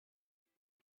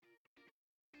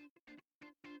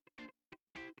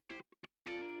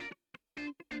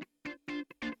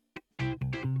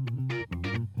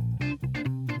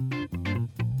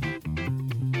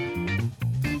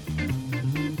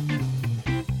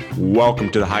Welcome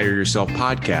to the Hire Yourself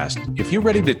podcast. If you're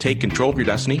ready to take control of your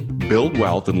destiny, build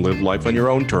wealth, and live life on your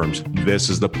own terms, this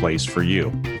is the place for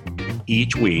you.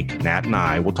 Each week, Nat and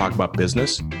I will talk about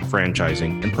business,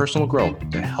 franchising, and personal growth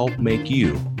to help make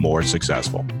you more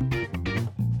successful.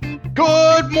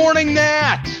 Good morning,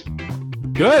 Nat.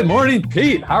 Good morning,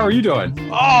 Pete. How are you doing?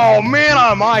 Oh, man,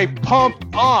 am I pumped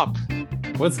up.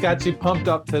 What's got you pumped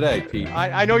up today, Pete?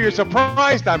 I know you're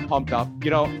surprised I'm pumped up.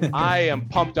 You know, I am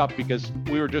pumped up because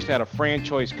we were just at a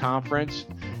franchise conference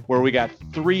where we got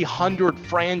 300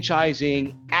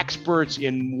 franchising experts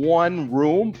in one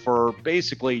room for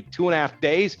basically 2.5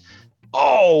 days.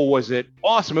 Oh, was it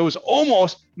awesome? It was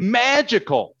almost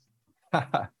magical.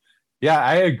 Yeah,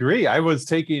 I agree.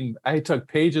 I took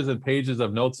pages and pages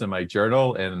of notes in my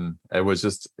journal, and I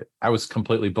was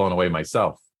completely blown away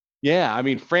myself. Yeah, I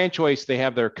mean, Franchoice, they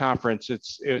have their conference.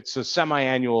 It's a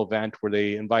semi-annual event where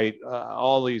they invite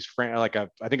all these I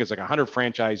think it's like 100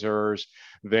 franchisors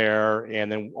there,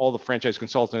 and then all the franchise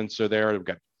consultants are there. They've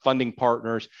got funding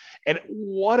partners, and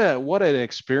what an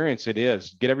experience it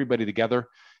is. Get everybody together.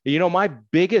 You know, my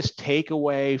biggest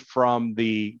takeaway from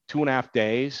the 2.5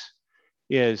 days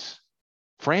is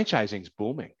franchising's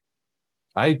booming.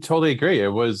 I totally agree. It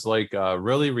was like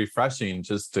really refreshing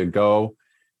just to go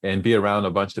and be around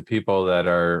a bunch of people that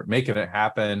are making it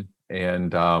happen.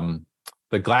 And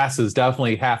the glass is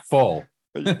definitely half full.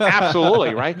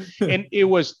 Absolutely, right? And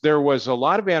there was a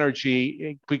lot of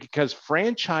energy because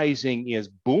franchising is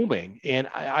booming. And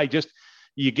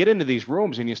you get into these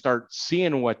rooms and you start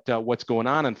seeing what's going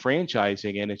on in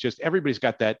franchising. And it's just, everybody's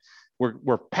got that.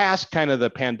 We're past kind of the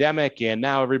pandemic, and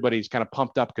now everybody's kind of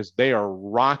pumped up because they are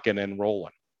rocking and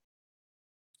rolling.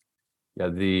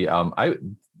 Yeah,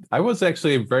 I was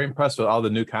actually very impressed with all the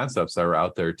new concepts that were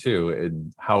out there too,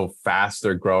 and how fast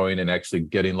they're growing and actually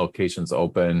getting locations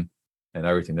open and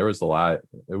everything. There was a lot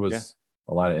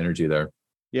of energy there.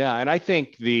 Yeah, and I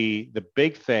think the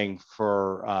big thing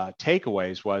for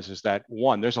takeaways is that,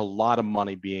 one, there's a lot of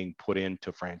money being put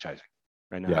into franchising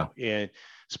right now. Yeah. And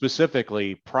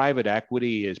specifically, private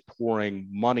equity is pouring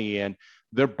money in.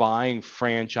 They're buying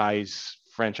franchise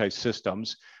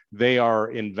systems. They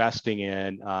are investing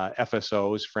in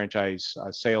FSOs, franchise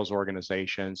sales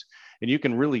organizations, and you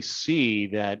can really see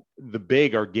that the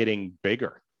big are getting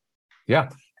bigger. Yeah,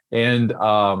 and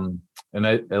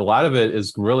a lot of it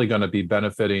is really going to be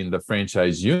benefiting the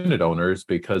franchise unit owners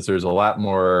because there's a lot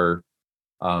more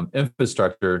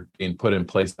infrastructure being put in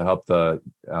place to help the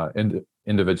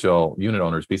individual unit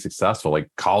owners be successful, like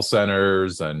call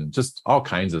centers and just all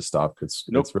kinds of stuff. It's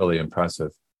really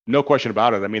impressive. No question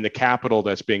about it. I mean, the capital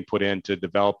that's being put in to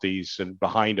develop these and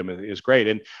behind them is great.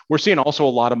 And we're seeing also a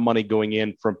lot of money going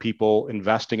in from people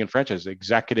investing in franchises,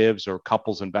 executives or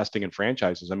couples investing in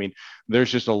franchises. I mean,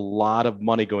 there's just a lot of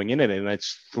money going in it, and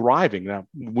it's thriving. Now,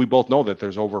 we both know that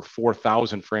there's over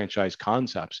 4,000 franchise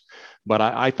concepts, but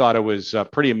I thought it was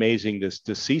pretty amazing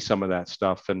to see some of that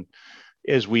stuff. And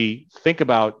as we think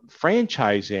about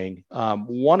franchising,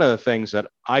 one of the things that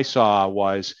I saw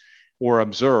or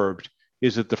observed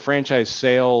is that the franchise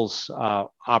sales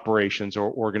operations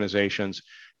or organizations,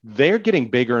 they're getting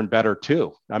bigger and better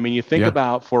too. I mean, you think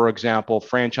about, for example,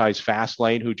 Franchise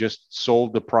Fastlane, who just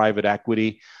sold to private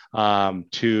equity,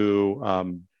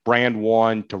 to Brand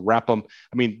One, to Rep'em.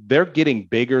 I mean, they're getting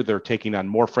bigger. They're taking on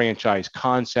more franchise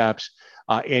concepts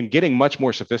and getting much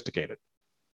more sophisticated.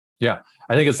 Yeah,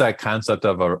 I think it's that concept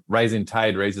of a rising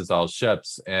tide raises all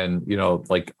ships. And, you know,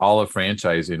 like all of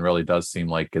franchising really does seem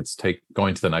like it's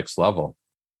going to the next level.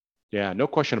 Yeah, no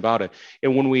question about it.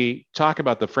 And when we talk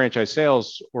about the franchise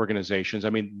sales organizations,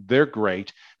 I mean, they're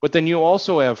great. But then you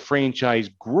also have franchise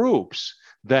groups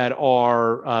that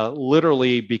are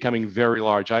literally becoming very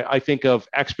large. I think of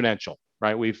Exponential,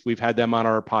 right? We've had them on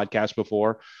our podcast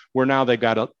before, where now they've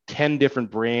got 10 different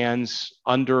brands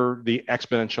under the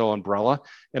Exponential umbrella.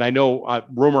 And I know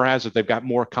rumor has it they've got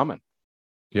more coming.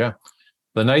 Yeah.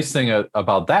 The nice thing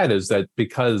about that is that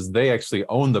because they actually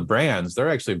own the brands, they're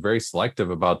actually very selective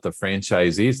about the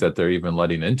franchisees that they're even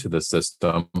letting into the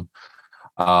system.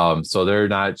 So they're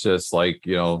not just like,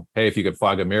 you know, hey, if you could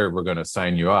fog a mirror, we're going to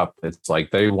sign you up. It's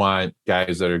like they want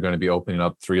guys that are going to be opening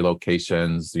up 3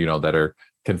 locations, you know, that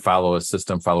can follow a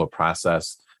system, follow a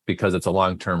process, because it's a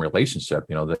long-term relationship.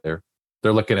 You know,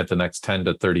 they're looking at the next 10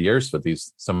 to 30 years with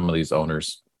some of these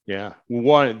owners. Yeah.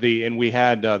 We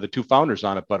had the 2 founders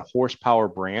on it, but Horsepower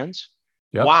Brands.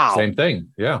 Yep. Wow. Same thing.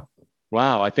 Yeah.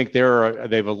 Wow, I think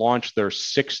they've launched their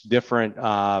 6 different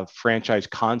franchise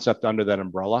concept under that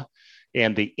umbrella,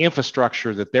 and the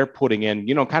infrastructure that they're putting in.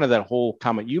 Kind of that whole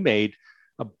comment you made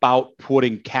about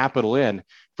putting capital in,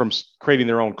 from creating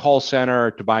their own call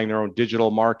center to buying their own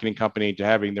digital marketing company to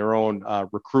having their own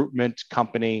recruitment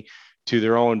company to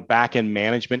their own back-end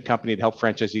management company to help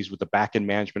franchisees with the back-end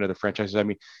management of the franchises. I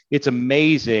mean, it's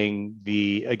amazing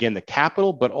the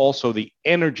capital, but also the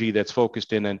energy that's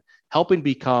focused in and helping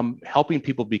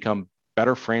people become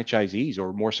better franchisees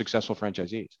or more successful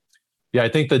franchisees. Yeah, I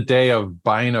think the day of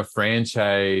buying a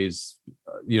franchise,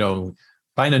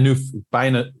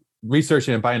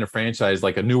 researching and buying a franchise,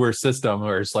 like a newer system,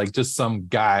 or it's like just some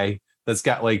guy that's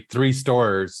got like 3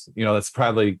 stores, that's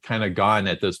probably kind of gone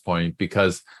at this point,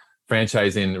 because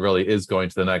franchising really is going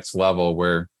to the next level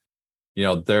where,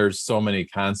 there's so many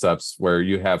concepts where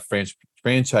you have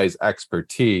franchise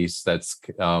expertise that's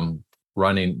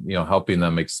running, helping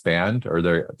them expand, or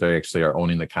they actually are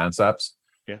owning the concepts.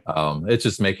 Yeah. It's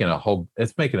just making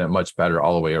it much better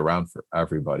all the way around for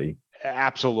everybody.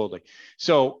 Absolutely.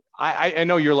 So I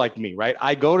know you're like me, right?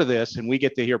 I go to this and we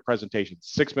get to hear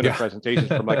presentations, 6-minute presentations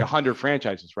from like 100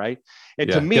 franchises, right?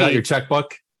 And to me, get out your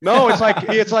checkbook. No, it's like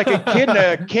a kid in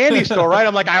a candy store, right?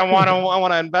 I'm like, I want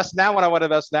to invest in that one. I want to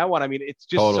invest in that one. I mean, it's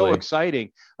just so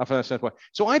exciting from that standpoint.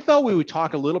 So I thought we would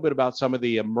talk a little bit about some of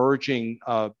the emerging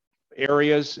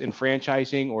areas in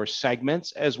franchising or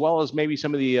segments, as well as maybe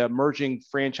some of the emerging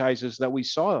franchises that we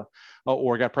saw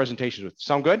or got presentations with.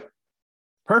 Sound good?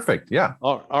 Perfect. Yeah.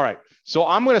 All right. So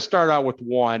I'm going to start out with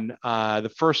one.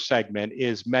 The first segment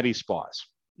is Medi-Spas.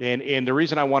 And the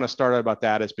reason I want to start out about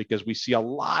that is because we see a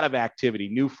lot of activity,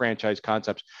 new franchise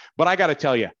concepts. But I got to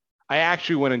tell you, I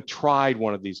actually went and tried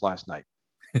one of these last night.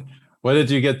 What did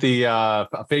you get, the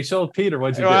facial, Pete, or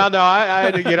what did you do? Well,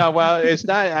 no, it's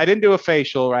not. I didn't do a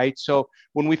facial, right? So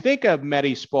when we think of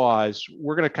Medi-Spas,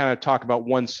 we're going to kind of talk about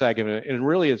one segment, and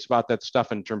really it's about that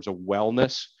stuff in terms of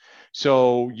wellness.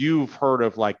 So you've heard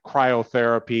of like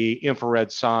cryotherapy, infrared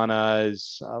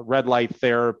saunas, red light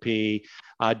therapy,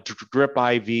 drip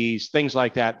IVs, things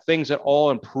like that, things that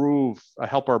all improve,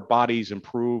 help our bodies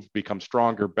improve, become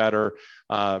stronger, better,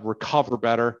 recover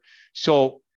better.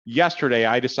 So yesterday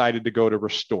I decided to go to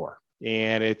Restore,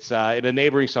 and it's in a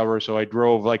neighboring suburb. So I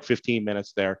drove like 15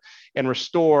 minutes there, and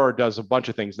Restore does a bunch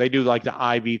of things. They do like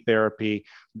the IV therapy.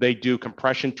 They do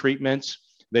compression treatments.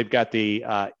 They've got the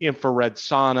infrared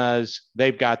saunas.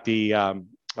 They've got the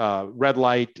red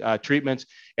light treatments.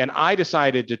 And I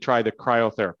decided to try the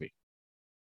cryotherapy.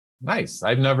 Nice.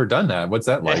 I've never done that. What's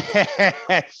that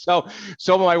like?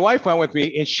 So my wife went with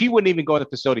me, and she wouldn't even go in the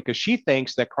facility because she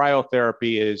thinks that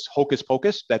cryotherapy is hocus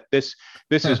pocus, that this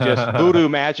is just voodoo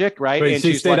magic, right? Wait, and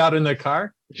she stayed out in the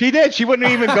car? She did. She wouldn't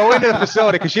even go into the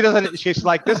facility because she's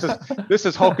like, this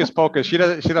is hocus pocus. She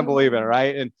doesn't believe in it,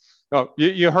 right? And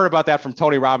you heard about that from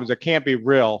Tony Robbins. It can't be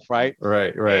real, right?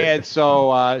 Right. And so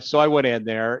I went in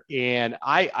there, and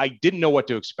I didn't know what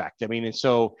to expect. I mean, and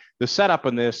so the setup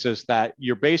in this is that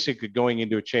you're basically going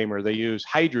into a chamber. They use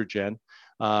hydrogen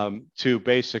to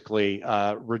basically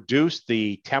reduce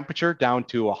the temperature down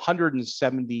to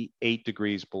 178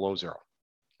 degrees below zero,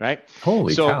 right?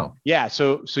 Holy cow. Yeah.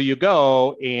 So you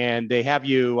go, and they have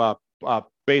you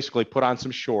basically put on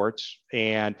some shorts,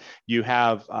 and you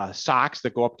have socks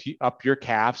that go up your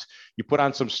calves. You put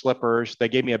on some slippers. They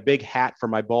gave me a big hat for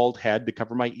my bald head to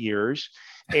cover my ears.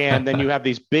 And then you have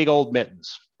these big old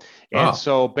mittens. And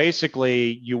so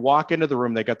basically you walk into the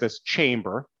room, they got this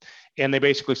chamber, and they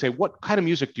basically say, what kind of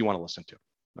music do you want to listen to?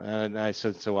 And I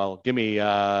said, so, well, give me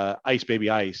Ice Baby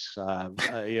Ice, or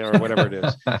whatever it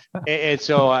is. And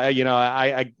so,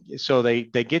 so they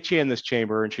get you in this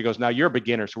chamber, and she goes, now you're a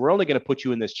beginner, so we're only going to put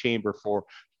you in this chamber for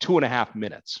 2.5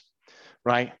 minutes.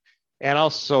 Right. And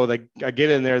also I get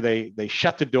in there, they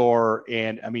shut the door,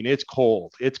 and I mean, it's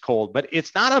cold, but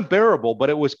it's not unbearable, but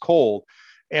it was cold.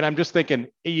 And I'm just thinking,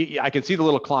 I can see the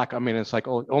little clock. I mean, it's like,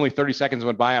 only 30 seconds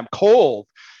went by. I'm cold.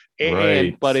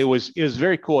 But it was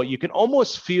very cool. You can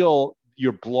almost feel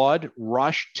your blood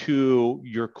rush to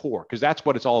your core, because that's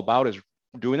what it's all about, is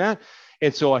doing that.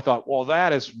 And so I thought, well,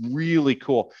 that is really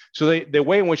cool. So the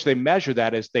way in which they measure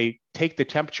that is they take the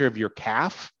temperature of your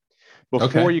calf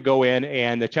before you go in,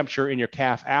 and the temperature in your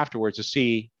calf afterwards to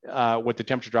see what the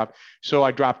temperature dropped. So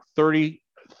I dropped 30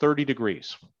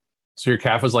 degrees. So your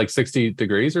calf was like 60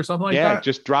 degrees or something like that? Yeah,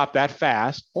 just dropped that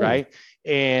fast, right?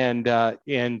 And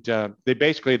they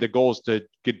basically, the goal is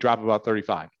to drop about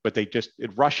 35, but it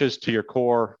rushes to your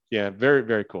core. Yeah, very,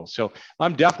 very cool. So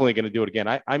I'm definitely going to do it again.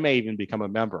 I may even become a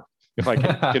member if I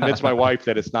can convince my wife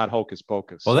that it's not hocus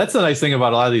pocus. Well, that's the nice thing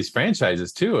about a lot of these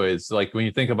franchises too, is like when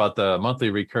you think about the monthly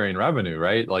recurring revenue,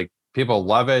 right? Like people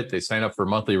love it. They sign up for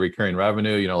monthly recurring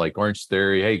revenue, like Orange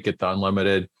Theory. Hey, get the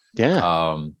unlimited.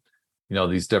 Yeah.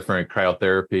 These different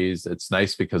cryotherapies. It's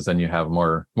nice because then you have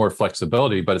more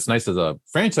flexibility, but it's nice as a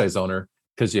franchise owner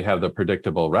because you have the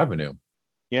predictable revenue.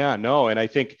 Yeah, no. And I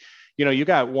think, you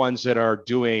got ones that are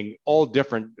doing all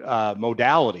different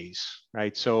modalities,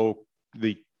 right? So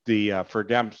for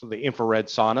example, the infrared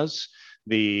saunas,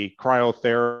 the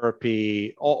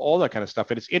cryotherapy, all that kind of stuff.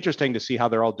 And it's interesting to see how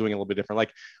they're all doing a little bit different.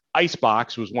 Like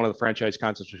Icebox was one of the franchise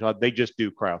concepts we saw. They just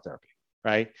do cryotherapy,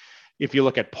 right? If you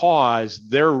look at Pause,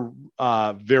 they're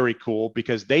very cool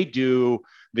because they do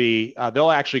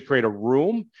they'll actually create a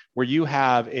room where you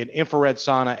have an infrared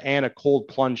sauna and a cold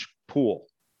plunge pool.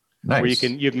 Nice. Where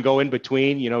you can go in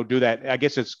between, do that. I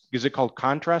guess is it called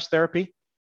contrast therapy?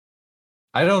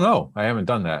 I don't know. I haven't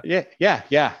done that.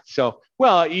 Yeah. So,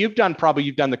 well, you've done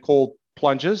the cold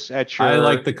plunges at your. I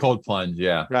like the cold plunge.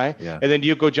 Yeah. Right. Yeah. And then do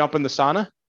you go jump in the sauna?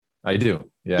 I do.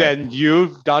 Yeah. Then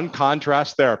you've done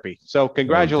contrast therapy. So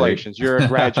congratulations, you're a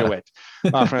graduate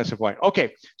from this point.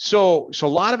 Okay. So a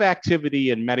lot of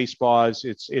activity in MediSpas.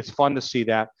 It's fun to see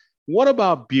that. What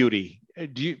about beauty?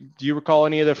 Do you recall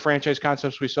any of the franchise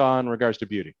concepts we saw in regards to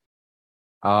beauty?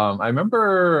 I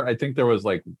remember. I think there was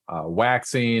like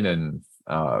waxing and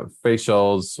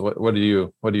facials. What do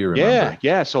you remember?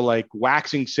 Yeah. So like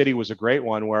Waxing City was a great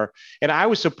one and I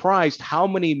was surprised how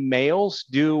many males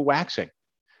do waxing.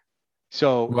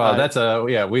 So that's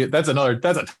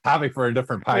a topic for a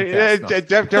different podcast.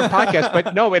 Different podcast,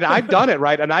 but no, and I've done it,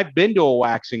 right? And I've been to a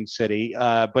Waxing City,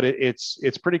 but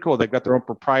it's pretty cool. They've got their own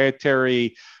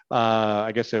proprietary.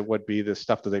 I guess it would be the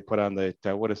stuff that they put on the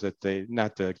what is it?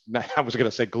 I was going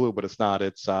to say glue, but it's not.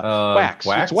 It's wax.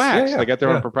 It's wax. Yeah. They got their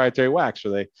own proprietary wax,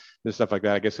 or and stuff like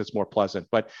that. I guess it's more pleasant.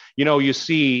 But you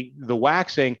see the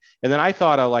waxing, and then I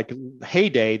thought of like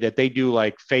Heyday that they do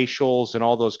like facials and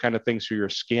all those kind of things for your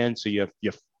skin, so you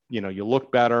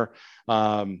look better.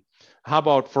 How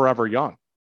about Forever Young,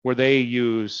 where they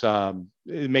use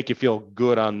make you feel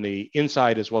good on the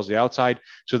inside as well as the outside?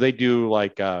 So they do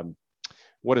like.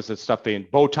 What is the stuff they use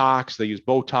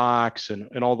Botox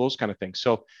and all those kind of things.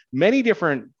 So many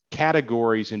different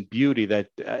categories in beauty that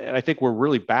I think we're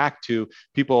really back to.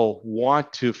 People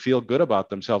want to feel good about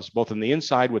themselves, both on the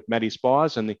inside with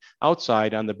MediSpas and the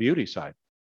outside on the beauty side.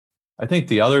 I think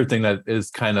the other thing that is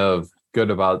kind of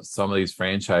good about some of these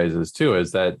franchises too,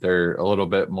 is that they're a little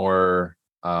bit more,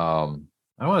 I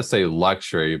don't want to say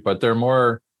luxury, but they're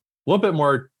a little bit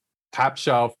more top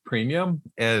shelf premium.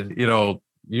 And,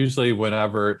 usually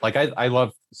whenever, like I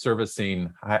love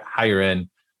servicing higher end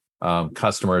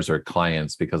customers or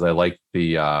clients because I like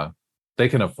they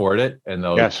can afford it and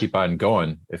they'll keep on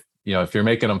going. If you're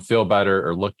making them feel better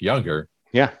or look younger,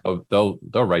 they'll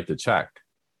write the check.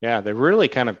 Yeah, they really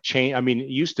kind of changed. I mean, it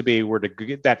used to be where to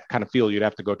get that kind of feel, you'd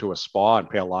have to go to a spa and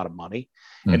pay a lot of money.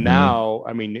 Mm-hmm. And now,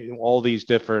 I mean, all these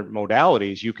different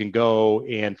modalities, you can go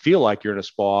and feel like you're in a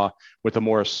spa with a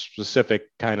more specific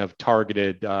kind of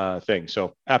targeted thing.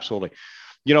 So absolutely.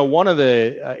 One of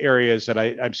the areas that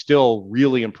I'm still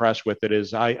really impressed with it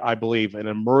is I believe an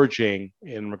emerging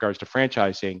in regards to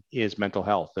franchising is mental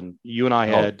health. And you and I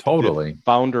had totally the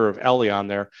founder of Ellie on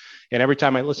there. And every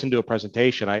time I listen to a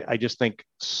presentation, I just think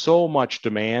so much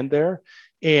demand there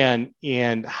and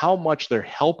how much they're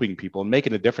helping people and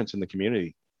making a difference in the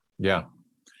community. Yeah.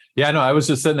 Yeah, no, I was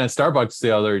just sitting at Starbucks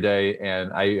the other day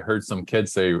and I heard some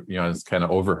kids say, it's kind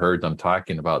of overheard them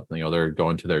talking about, they're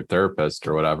going to their therapist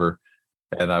or whatever.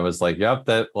 And I was like, yep,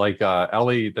 that like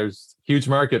Ellie, there's huge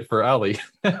market for Ellie.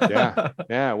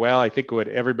 Yeah. Well, I think with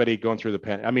everybody going through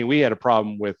we had a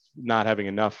problem with not having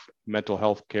enough mental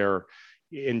health care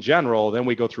in general. Then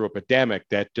we go through a pandemic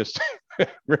that just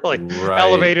really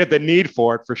elevated the need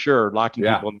for it for sure. Locking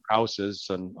people in houses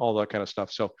and all that kind of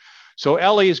stuff. So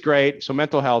Ellie is great. So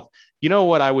mental health.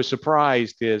 What I was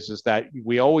surprised is that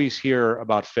we always hear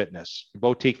about fitness,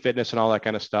 boutique fitness and all that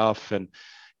kind of stuff. And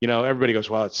everybody goes,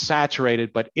 well, it's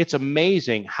saturated, but it's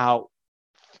amazing how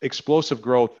explosive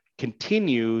growth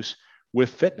continues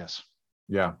with fitness.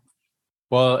 Yeah.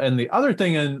 Well, and the other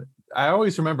thing, and I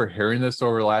always remember hearing this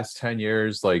over the last 10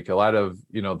 years, like a lot of,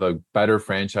 the better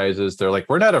franchises, they're like,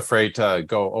 we're not afraid to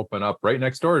go open up right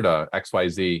next door to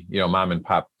XYZ, mom and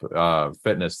pop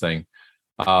fitness thing.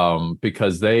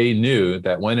 Because they knew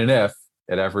that when and if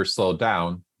it ever slowed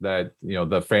down, that,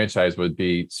 the franchise would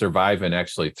survive and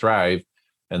actually thrive.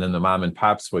 And then the mom and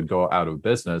pops would go out of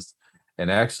business.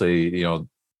 And actually,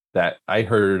 that I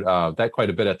heard that quite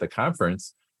a bit at the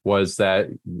conference was that,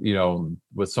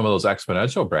 with some of those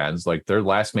exponential brands, like they're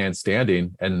last man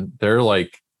standing and they're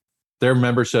like their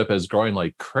membership is growing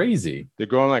like crazy. They're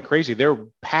growing like crazy. They're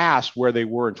past where they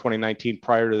were in 2019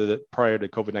 prior to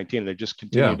COVID-19. They just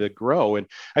continue to grow. And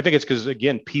I think it's because,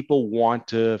 again, people want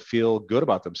to feel good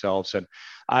about themselves. And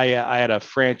I had a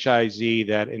franchisee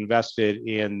that invested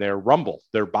in their Rumble,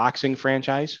 their boxing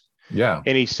franchise. Yeah.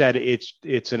 And he said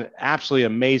it's an absolutely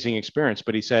amazing experience.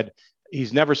 But he said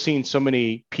he's never seen so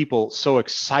many people so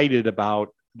excited about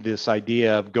this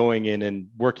idea of going in and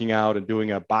working out and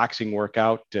doing a boxing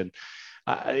workout. And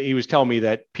he was telling me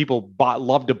that people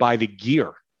love to buy the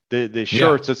gear, the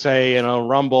shirts that say,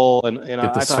 Rumble and,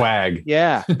 get the swag.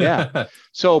 Yeah. Yeah.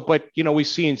 So, but, we've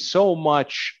seen so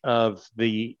much of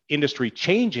the industry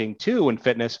changing too in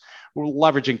fitness. We're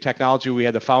leveraging technology. We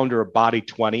had the founder of Body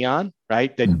 20 on,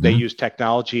 right? That they use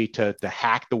technology to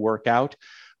hack the workout.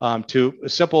 To a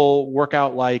simple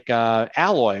workout like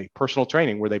Alloy personal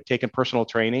training, where they've taken personal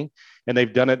training and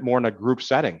they've done it more in a group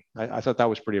setting. I thought that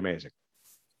was pretty amazing.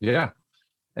 Yeah.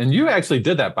 And you actually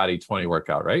did that Body 20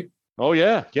 workout, right? Oh,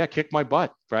 yeah. Yeah. Kick my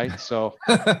butt. Right. So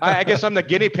I guess I'm the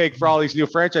guinea pig for all these new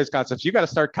franchise concepts. You got to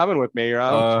start coming with me.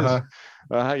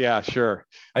 Yeah, sure.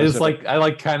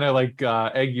 I kind of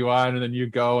egg you on, and then you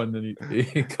go, and then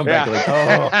you come back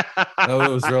it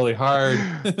was really hard.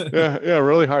 yeah,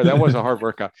 really hard. That was a hard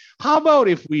workout. How about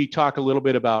if we talk a little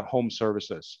bit about home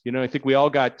services? I think we all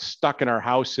got stuck in our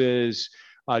houses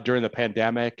during the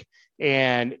pandemic,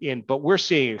 but we're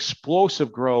seeing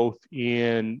explosive growth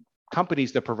in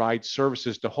companies that provide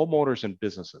services to homeowners and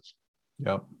businesses.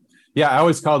 Yep. Yeah, I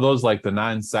always call those like the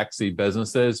non-sexy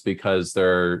businesses, because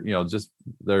they're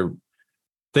they're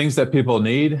things that people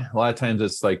need. A lot of times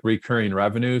it's like recurring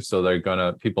revenue, so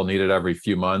people need it every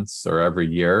few months or every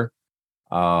year,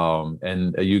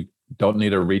 and you don't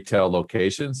need a retail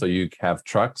location, so you have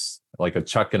trucks, like a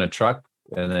chuck in a truck,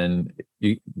 and then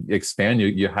you expand.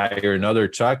 You hire another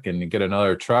chuck and you get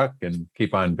another truck and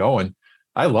keep on going.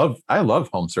 I love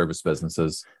home service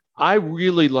businesses. I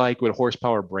really like what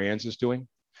Horsepower Brands is doing.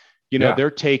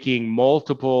 They're taking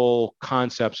multiple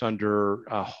concepts under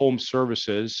home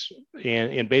services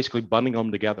and basically bundling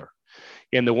them together.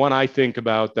 And the one I think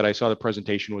about that I saw the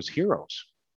presentation was Heroes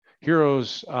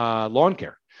Lawn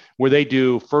Care, where they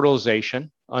do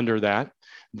fertilization under that.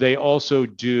 They also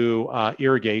do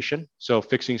irrigation, so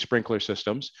fixing sprinkler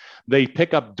systems. They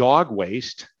pick up dog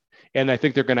waste, and I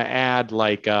think they're going to add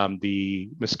like the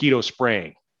mosquito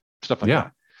spraying, stuff like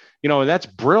that. That's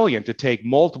brilliant to take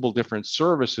multiple different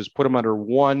services, put them under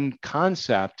one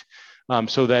concept,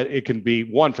 so that it can be,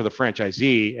 one, for the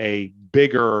franchisee, a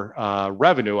bigger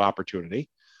revenue opportunity,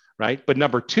 right? But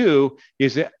number two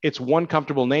is that it's one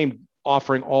comfortable name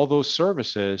offering all those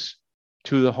services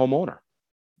to the homeowner.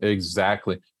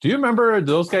 Exactly. Do you remember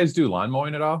those guys do lawn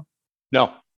mowing at all?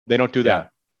 No, they don't do that.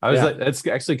 I was like, it's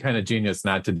actually kind of genius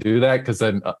not to do that, because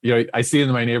then I see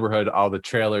in my neighborhood all the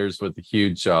trailers with the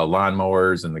huge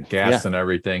lawnmowers and the gas and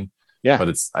everything. Yeah,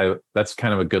 but that's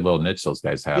kind of a good little niche those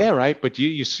guys have. Yeah, right. But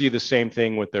you see the same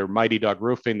thing with their Mighty Dog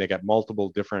Roofing. They got multiple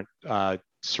different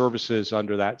services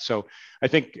under that. So I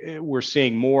think we're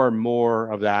seeing more and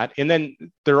more of that. And then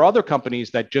there are other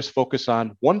companies that just focus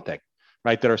on one thing,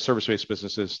 right? That are service-based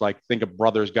businesses, like think of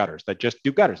Brothers Gutters, that just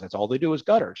do gutters. That's all they do is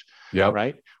gutters. Yeah.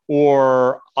 Right.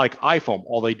 Or like iFoam,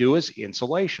 all they do is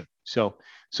insulation. So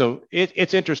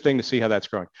it's interesting to see how that's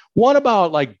growing. What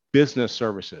about like business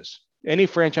services? Any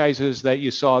franchises that you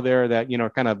saw there that,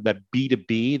 kind of that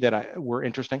B2B that were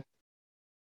interesting?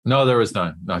 No, there was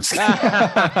none. No, I'm just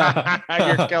kidding.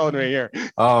 You're killing me here.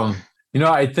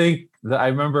 I think that I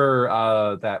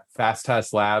remember that Fast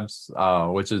Test Labs,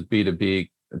 which is B2B,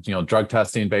 drug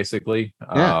testing, basically.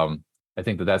 I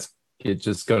think it's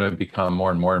just going to become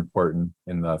more and more important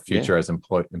in the future as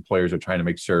employers are trying to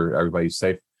make sure everybody's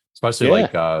safe, especially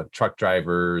like truck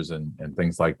drivers and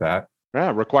things like that.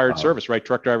 Yeah, required service, right?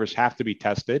 Truck drivers have to be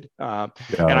tested. And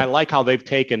I like how they've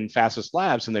taken Fastest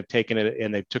Labs and they've taken it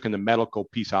and they've taken the medical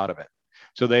piece out of it.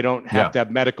 So they don't have to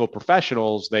have medical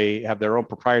professionals. They have their own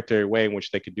proprietary way in which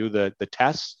they can do the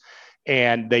tests,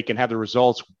 and they can have the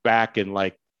results back in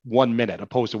like 1 minute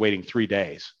opposed to waiting 3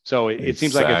 days. So it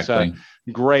seems like it's a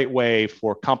great way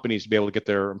for companies to be able to get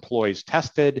their employees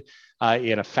tested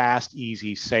in a fast,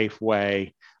 easy, safe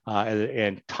way.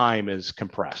 And time is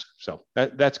compressed. So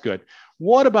that's good.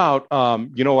 What about,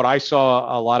 what I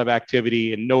saw a lot of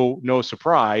activity, and no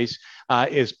surprise,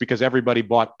 is because everybody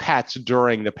bought pets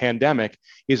during the pandemic,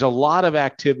 is a lot of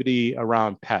activity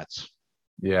around pets.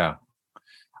 Yeah.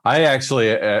 I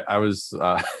was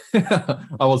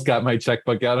almost got my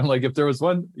checkbook out. I'm like, if there was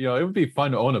one, it would be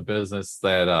fun to own a business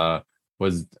that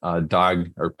was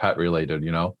dog or pet related,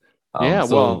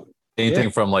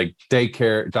 anything from like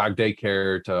daycare, dog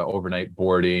daycare to overnight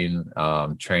boarding,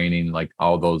 training, like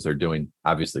all those are doing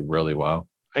obviously really well.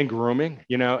 And grooming,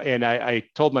 and I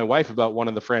told my wife about one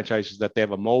of the franchises that they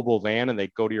have a mobile van and they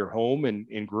go to your home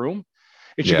and groom.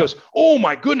 And she goes, "Oh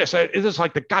my goodness, this is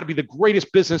like got to be the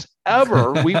greatest business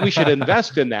ever. We should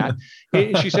invest in that."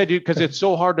 And she said, "Because it's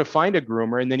so hard to find a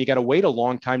groomer, and then you got to wait a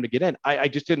long time to get in." I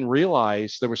just didn't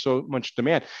realize there was so much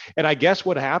demand. And I guess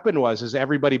what happened is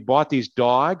everybody bought these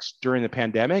dogs during the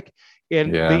pandemic,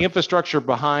 and the infrastructure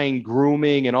behind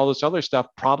grooming and all this other stuff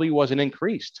probably wasn't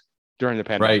increased during the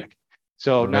pandemic. Right.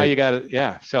 So now you got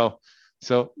to,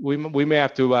 So we may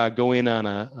have to go in on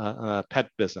a pet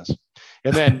business.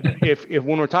 And then if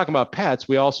when we're talking about pets,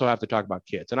 we also have to talk about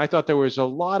kids. And I thought there was a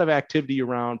lot of activity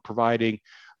around providing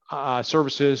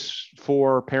services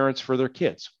for parents for their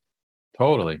kids.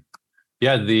 Totally.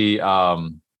 Yeah. The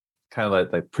kind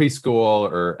of like preschool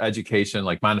or education,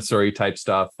 like Montessori type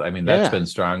stuff. I mean, that's been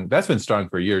strong. That's been strong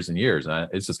for years and years. And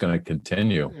it's just going to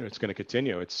continue. It's going to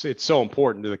continue. It's so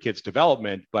important to the kids'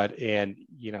 development,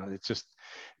 it's just,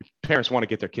 parents want to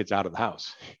get their kids out of the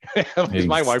house. Exactly.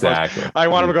 My wife was, I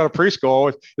want them to go to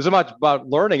preschool. It's as much about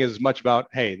learning as much about,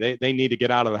 hey, they need to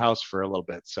get out of the house for a little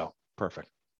bit. So perfect.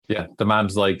 Yeah. The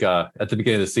mom's like, at the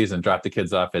beginning of the season, drop the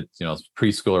kids off at,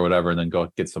 preschool or whatever, and then go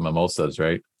get some mimosas.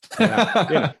 Right.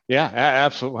 Yeah,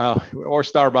 absolutely. Well, or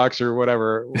Starbucks or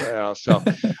whatever.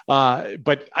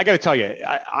 But I got to tell you,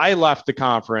 I left the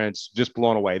conference just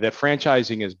blown away that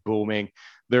franchising is booming.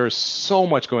 There's so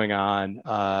much going on,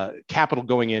 capital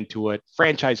going into it,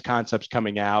 franchise concepts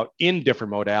coming out in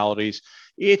different modalities.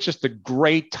 It's just a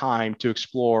great time to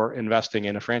explore investing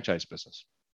in a franchise business.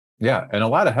 Yeah. And a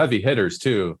lot of heavy hitters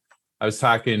too. I was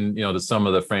talking, to some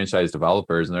of the franchise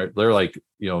developers, and they're like,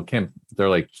 they're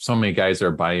like, so many guys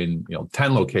are buying,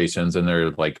 10 locations, and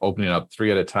they're like opening up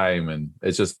 3 at a time. And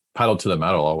it's just pedal to the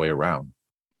metal all the way around.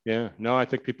 Yeah, no, I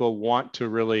think people want to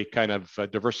really kind of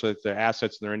diversify their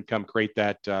assets and their income, create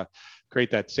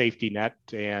that safety net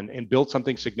and build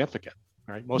something significant.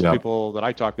 Right. Most people that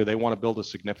I talk to, they want to build a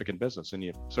significant business, and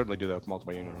you certainly do that with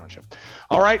multiple unit ownership.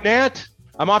 All right, Nat,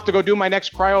 I'm off to go do my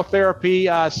next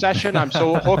cryotherapy session. I'm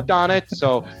so hooked on it.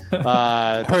 So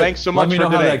thanks so much for today. Let me know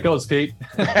how that goes, Pete.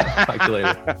 Talk to you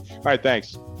later. All right,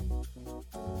 thanks.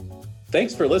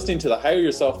 Thanks for listening to the Hire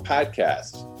Yourself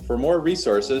podcast. For more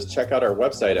resources, check out our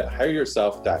website at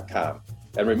hireyourself.com.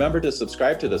 And remember to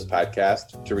subscribe to this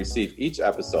podcast to receive each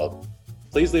episode.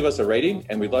 Please leave us a rating,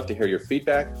 and we'd love to hear your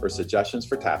feedback or suggestions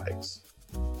for topics.